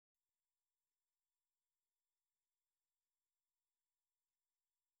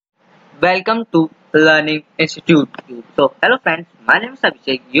Welcome to Learning Institute. So, hello friends, my name is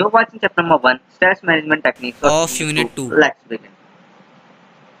Abhishek. You're watching chapter number 1, Stress Management Techniques of of Unit 2. Unit 2. Let's begin.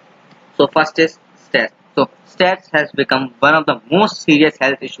 So, first is stress. So, stress has become one of the most serious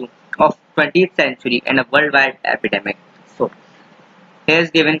health issues of 20th century and a worldwide epidemic. So,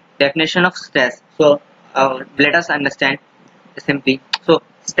 here's given definition of stress. So, let us understand simply so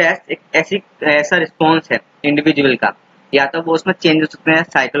stress एक ऐसा response है individual का, या तो वो उसमें change हो सकते हैं,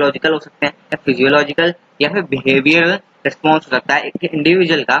 साइकोलॉजिकल हो सकते हैं या फिजियोलॉजिकल या फिर बिहेवियरल रिस्पॉन्स हो सकता है एक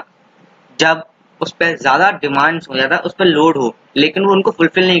इंडिविजुअल का, जब उस पर ज्यादा डिमांड्स हो, ज्यादा उस पर लोड हो लेकिन वो उनको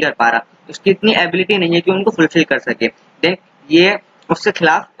फुलफिल नहीं कर पा रहा, उसकी इतनी एबिलिटी नहीं है कि उनको फुलफिल कर सके, देन ये उसके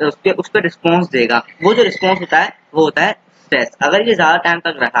खिलाफ उस पर रिस्पॉन्स देगा। वो जो रिस्पॉन्स होता है वो होता है स्ट्रेस। अगर ये ज्यादा टाइम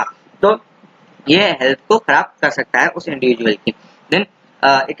तक रहा तो ये हेल्थ को खराब कर सकता है उस इंडिविजुअल की। देन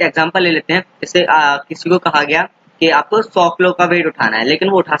एक एग्जांपल ले लेते हैं, जैसे किसी को कहा गया कि आपको 100 किलो का वेट उठाना है लेकिन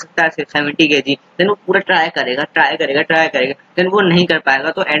वो उठा सकता है सिर्फ 70 kg, देन वो पूरा ट्राई करेगा, देन वो नहीं कर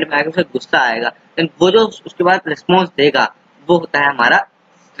पाएगा तो एंड में आके उसे गुस्सा आएगा, देन वो जो उसके बाद रिस्पॉन्स देगा वो होता है हमारा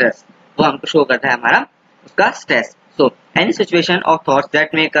स्ट्रेस, वो हमको शो करता है हमारा उसका स्ट्रेस। सो एनी सिचुएशन और थॉट्स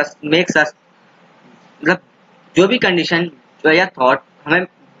दैट मेक्स अस, मतलब जो भी कंडीशन या थॉट हमें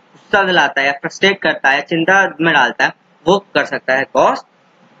गुस्सा दिलाता है या फ्रस्ट्रेट करता है, चिंता में डालता है, वो कर सकता है cause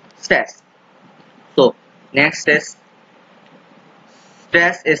stress. So next is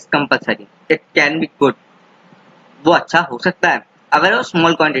stress is compulsory, it can be good, वो अच्छा हो सकता है अगर वो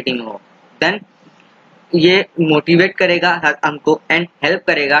स्मॉल क्वांटिटी में हो, देन ये मोटिवेट करेगा हमको एंड हेल्प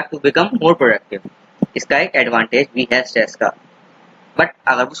करेगा टू बिकम मोर प्रोडक्टिव। इसका एक एडवांटेज भी है स्ट्रेस का, बट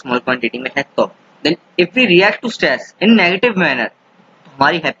अगर वो स्मॉल क्वांटिटी में है तो then if we react to stress in negative manner,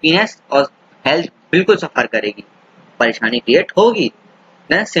 हमारी हैप्पीनेस और हेल्थ बिल्कुल सफर करेगी, परेशानी क्रिएट होगी।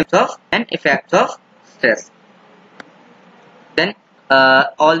 Then symptoms of and effects of stress. Then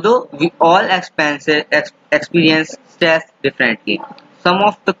although we all experience stress differently, some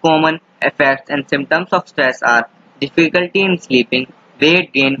of the common effects and symptoms of stress are difficulty in sleeping,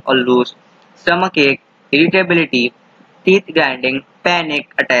 weight gain or lose, stomach ache, irritability, teeth grinding,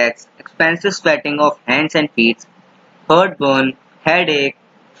 panic attacks, expensive sweating of hands and feet, heartburn, headache,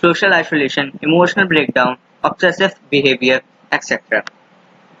 social isolation, emotional breakdown, obsessive behavior, etc.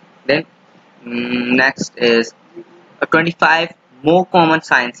 Then next is 25 more common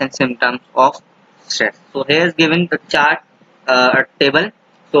signs and symptoms of stress. So here is given the chart, a table.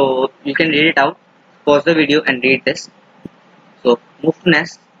 So you can read it out. Pause the video and read this. So move to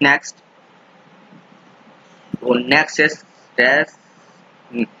next. So next is stress.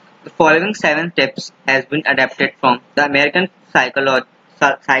 The following 7 tips has been adapted from the American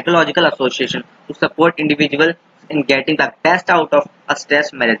Psychological Association to support individuals in getting the best out of a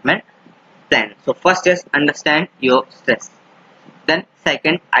stress management plan. So first is understand your stress. Then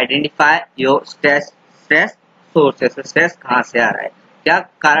second, identify your stress sources. Stress कहाँ से आ रहा है, क्या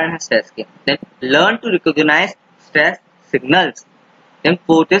कारण है stress के. Then learn to recognize stress signals. Then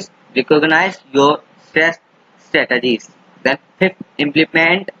fourth is recognize your stress strategies. Then fifth,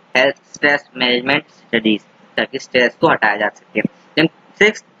 implement health stress management strategies ताकि stress को हटाया जा सके. Then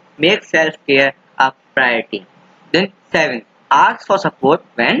sixth, make self care a priority. Then seventh, ask for support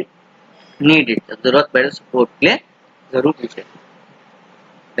when needed. जब जरूरत पड़े तो support के लिए जरूर पूछे.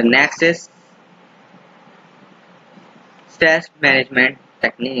 The next is stress management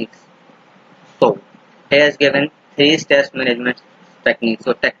techniques. So here is given 3 stress management techniques.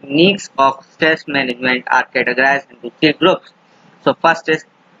 So techniques of stress management are categorized into 3 groups. So first is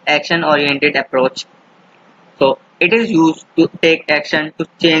action oriented approach. So it is used to take action to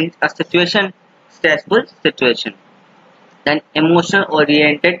change a stressful situation. Then emotional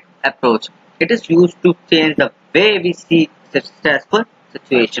oriented approach, it is used to change the way we see the stressful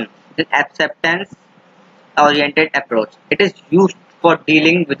situation. Then acceptance oriented approach, it is used for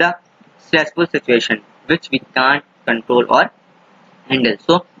dealing with a stressful situation which we can't control or handle.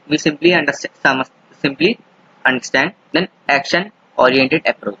 So we simply understand. Then action oriented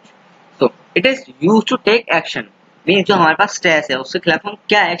approach, so it is used to take action, means जो हमारे पास stress है उसके खिलाफ हम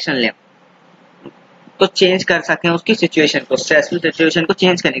क्या action लें तो change कर सकते हैं उसकी सिचुएशन को, स्ट्रेसफुल सिचुएशन को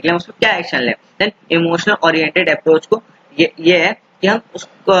चेंज करने के लिए हम उसको क्या एक्शन लें. देन इमोशनल ओरिएंटेड अप्रोच को ये है कि हम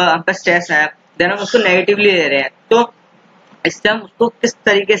उसको, हम पे स्ट्रेस है देन हम उसको नेगेटिवली ले रहे हैं, तो इससे हम उसको किस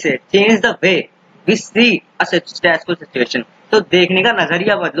तरीके से change the way we C a stressful situation, तो देखने का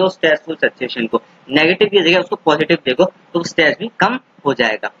नजरिया बदलो स्ट्रेसफुल सिचुएशन को, नेगेटिव की जगह उसको पॉजिटिव देखो तो स्ट्रेस भी कम हो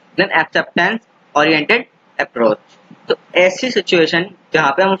जाएगा. देन एक्सेप्टेंस ओरिएंटेड अप्रोच, तो ऐसी सिचुएशन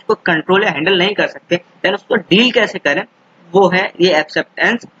जहाँ पे हम उसको कंट्रोल या हैंडल नहीं कर सकते देन उसको डील कैसे करें, वो है ये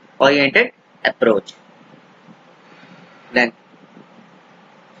acceptance oriented approach. Then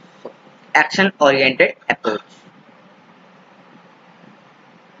action oriented approach.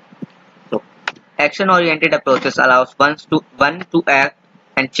 So action oriented approaches allows one to act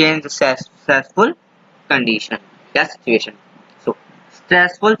and change the stressful condition या situation. So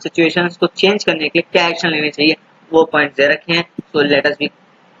stressful situations को change करने के लिए क्या action लेने चाहिए वो points दे रखे हैं. So let us be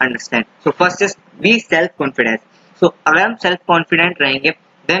understand. So first is be self confidence. So अगर हम self confident रहेंगे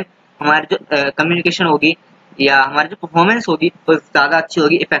then हमारी जो communication होगी या हमारी जो परफॉर्मेंस होगी वो ज्यादा अच्छी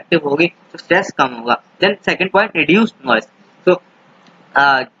होगी, इफेक्टिव होगी, तो स्ट्रेस कम होगा. Then second point reduce noise. तो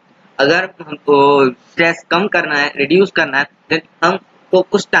अगर हमको स्ट्रेस कम करना है, रिड्यूस करना है, देन हमको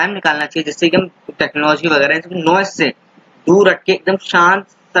कुछ टाइम निकालना चाहिए जिससे कि हम टेक्नोलॉजी वगैरह नॉइज से दूर रख के एकदम शांत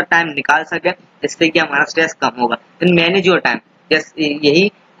सा टाइम निकाल सके, जिससे कि हमारा स्ट्रेस कम होगा. Then manage your time.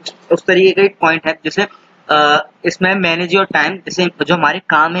 यही उस तरीके का एक पॉइंट है जिसमें इसमें मैनेज योर टाइम, जैसे जो हमारे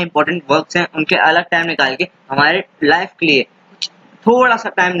काम है, इंपॉर्टेंट वर्क्स हैं, उनके अलग टाइम निकाल के हमारे लाइफ के लिए थोड़ा सा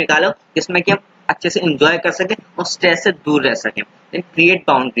टाइम निकालो जिसमें कि हम अच्छे से एंजॉय कर सके और स्ट्रेस से दूर रह सकें. Then create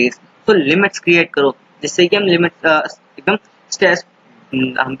boundaries. तो लिमिट्स क्रिएट करो जिससे कि हम लिमिट एकदम स्ट्रेस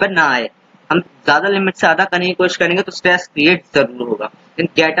हम पर ना आए. हम ज्यादा लिमिट से ज्यादा करने की कोशिश करेंगे तो स्ट्रेस क्रिएट जरूर होगा. Then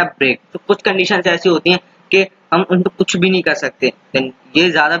get a break. तो कुछ कंडीशंस ऐसी होती हैं कि हम उनको कुछ भी नहीं कर सकते. देन ये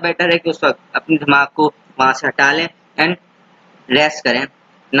ज्यादा बेटर है कि उस वक्त अपने दिमाग को वहां से हटा लें एंड रेस्ट करें,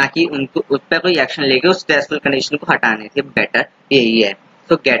 ना कि उनको उस पर कोई एक्शन लेके उस स्ट्रेसफुल कंडीशन को हटाने से बेटर यही है.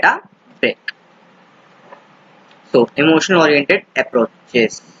 सो get a break. So emotional oriented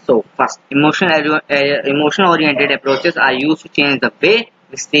approaches. So first, emotional oriented approaches are used to change the way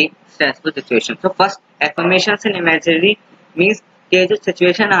we see stressful situations. So first, affirmations and imagery means कि जो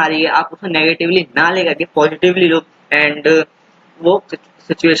situation आ रही है आप उसको नेगेटिवली ना लेकर के पॉजिटिवली लो एंड वो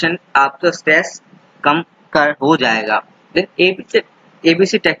सिचुएशन आपका स्ट्रेस कम कर हो जाएगा. Then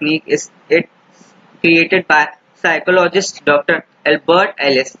ABC technique is it created by psychologist Dr. Albert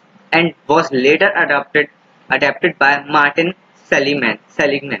Ellis and was later adapted by Martin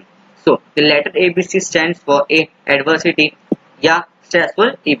Seligman. So the letter ABC stands for A, adversity या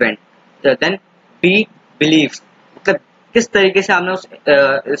stressful event. Then B, beliefs. मतलब किस तरीके से आपने उस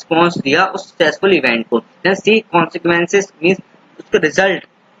response दिया उस stressful event को. Then C, consequences means उसका रिजल्ट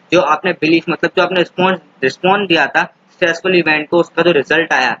जो आपने बिलीफ मतलब जो आपने रिस्पॉन्स दिया था स्ट्रेसफुल इवेंट को, उसका जो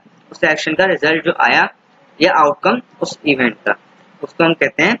रिजल्ट आया, उस एक्शन का रिजल्ट जो आया या आउटकम उस इवेंट का, उसको हम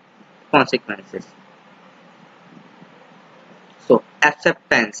कहते हैं कॉन्सिक्वेंसेस. सो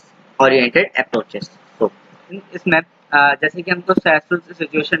एक्सेप्टेंस ओरिएंटेड अप्रोचेस. सो इसमें जैसे कि हमको स्ट्रेसफुल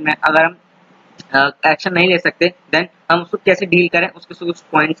सिचुएशन में अगर हम एक्शन नहीं ले सकते देन हम उसको कैसे डील करें उसके कुछ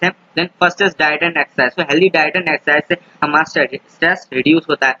पॉइंट्स हैं. Then first is diet and exercise. So healthy diet and exercise से हमारा स्ट्रेस रिड्यूस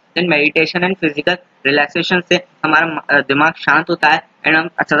होता है. Then meditation and physical relaxation से हमारा दिमाग शांत होता है एंड हम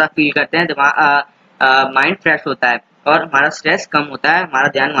अच्छा सा फील करते हैं, माइंड फ्रेश होता है और हमारा स्ट्रेस कम होता है, हमारा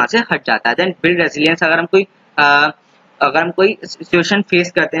ध्यान वहां से हट जाता है. Then build resilience. अगर हम कोई सिचुएशन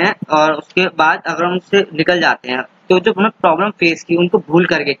फेस करते हैं और उसके बाद अगर हम उससे निकल जाते हैं तो जो हमने प्रॉब्लम फेस की उनको भूल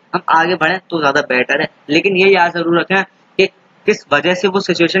करके हम आगे बढ़े तो ज्यादा बेटर है. लेकिन ये याद जरूर रखें कि किस वजह से वो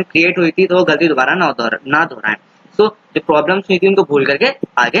सिचुएशन क्रिएट हुई थी तो वो गलती दोबारा ना दोहराएं. सो जो प्रॉब्लम्स हुई थी उनको भूल करके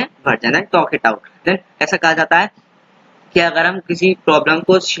आगे बढ़ जाना. Talk it out. देन ऐसा कहा जाता है कि अगर हम किसी प्रॉब्लम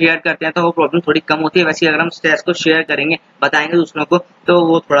को शेयर करते हैं तो वो प्रॉब्लम थोड़ी कम होती है, वैसे अगर हम स्ट्रेस को शेयर करेंगे बताएंगे दूसरों को तो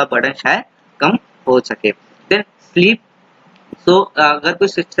वो थोड़ा बर्डन शायद कम हो सके. Then sleep. सो अगर कोई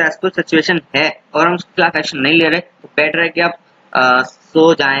स्ट्रेसफुल सिचुएशन है और हम उसके खिलाफ एक्शन नहीं ले रहे तो बेटर है कि आप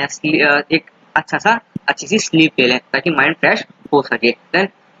सो जाएं, एक अच्छी सी स्लीप ले लें ताकि माइंड फ्रेश हो सके. Then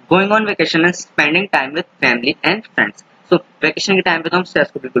going on vacation and spending time with family and friends. So vacation के टाइम पे तो हम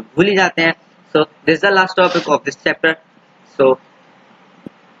स्ट्रेस को बिल्कुल भूल ही जाते हैं. So this is the last topic of this chapter. So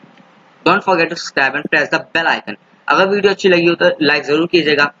don't forget to subscribe and press the bell icon. अगर वीडियो अच्छी लगी हो तो लाइक जरूर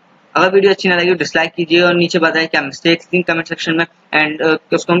कीजिएगा, अगर वीडियो अच्छी ना लगी तो डिसलाइक कीजिए और नीचे बताएं क्या मिस्टेक्स थी कमेंट सेक्शन में एंड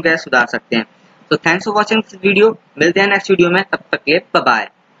उसको हम कैसे सुधार सकते हैं. तो thanks for watching this video. मिलते हैं नेक्स्ट वीडियो में, तब तक के बाय बाय.